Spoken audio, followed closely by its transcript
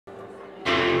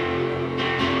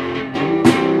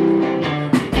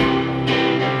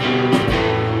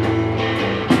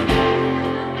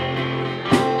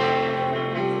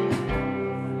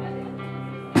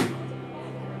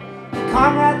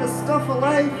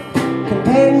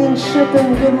companionship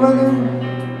and good weather,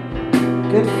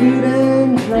 good food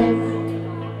and drink.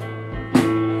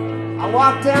 I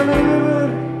walked down the river,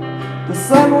 the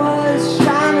sun was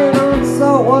shining on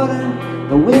salt water,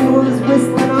 the wind was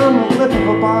whistling on the lip of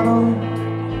a bottle.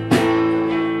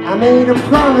 I made a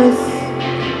promise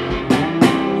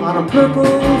on a purple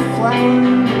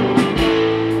flower,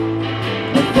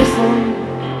 a thistle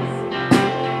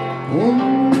in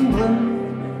bloom.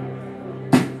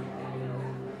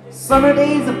 Summer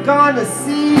days have gone to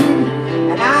seed,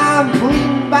 and I'm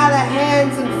bleeding by the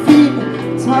hands and feet.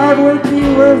 It's hard work be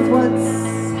worth what's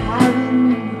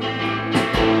having,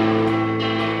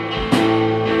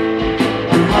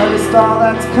 and harvest all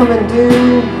that's coming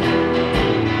due.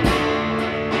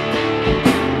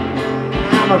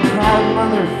 I'm a proud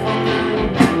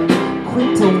motherfucker,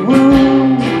 quick to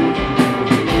wound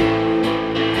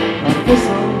a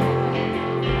thistle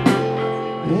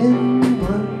in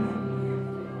bloom.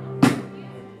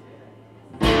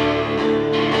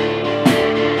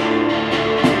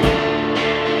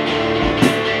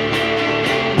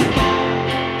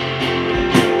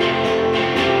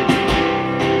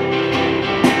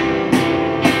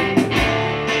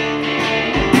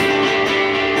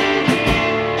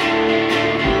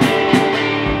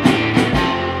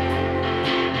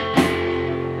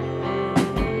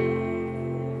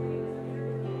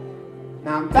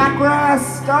 Now I'm back where I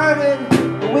started,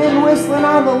 the wind whistling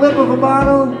on the lip of a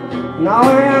bottle, and all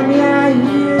around me I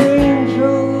hear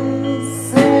angels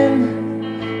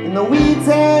singing. In the weeds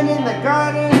and in the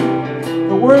garden,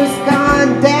 the worst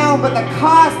gone down, but the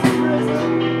cost has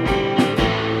risen.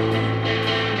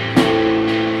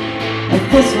 A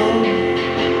thistle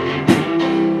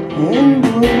in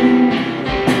bloom,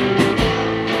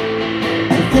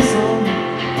 a thistle.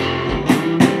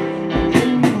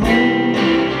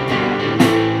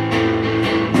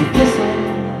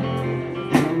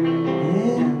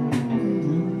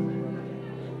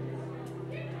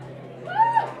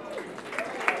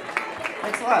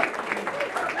 Thanks a lot.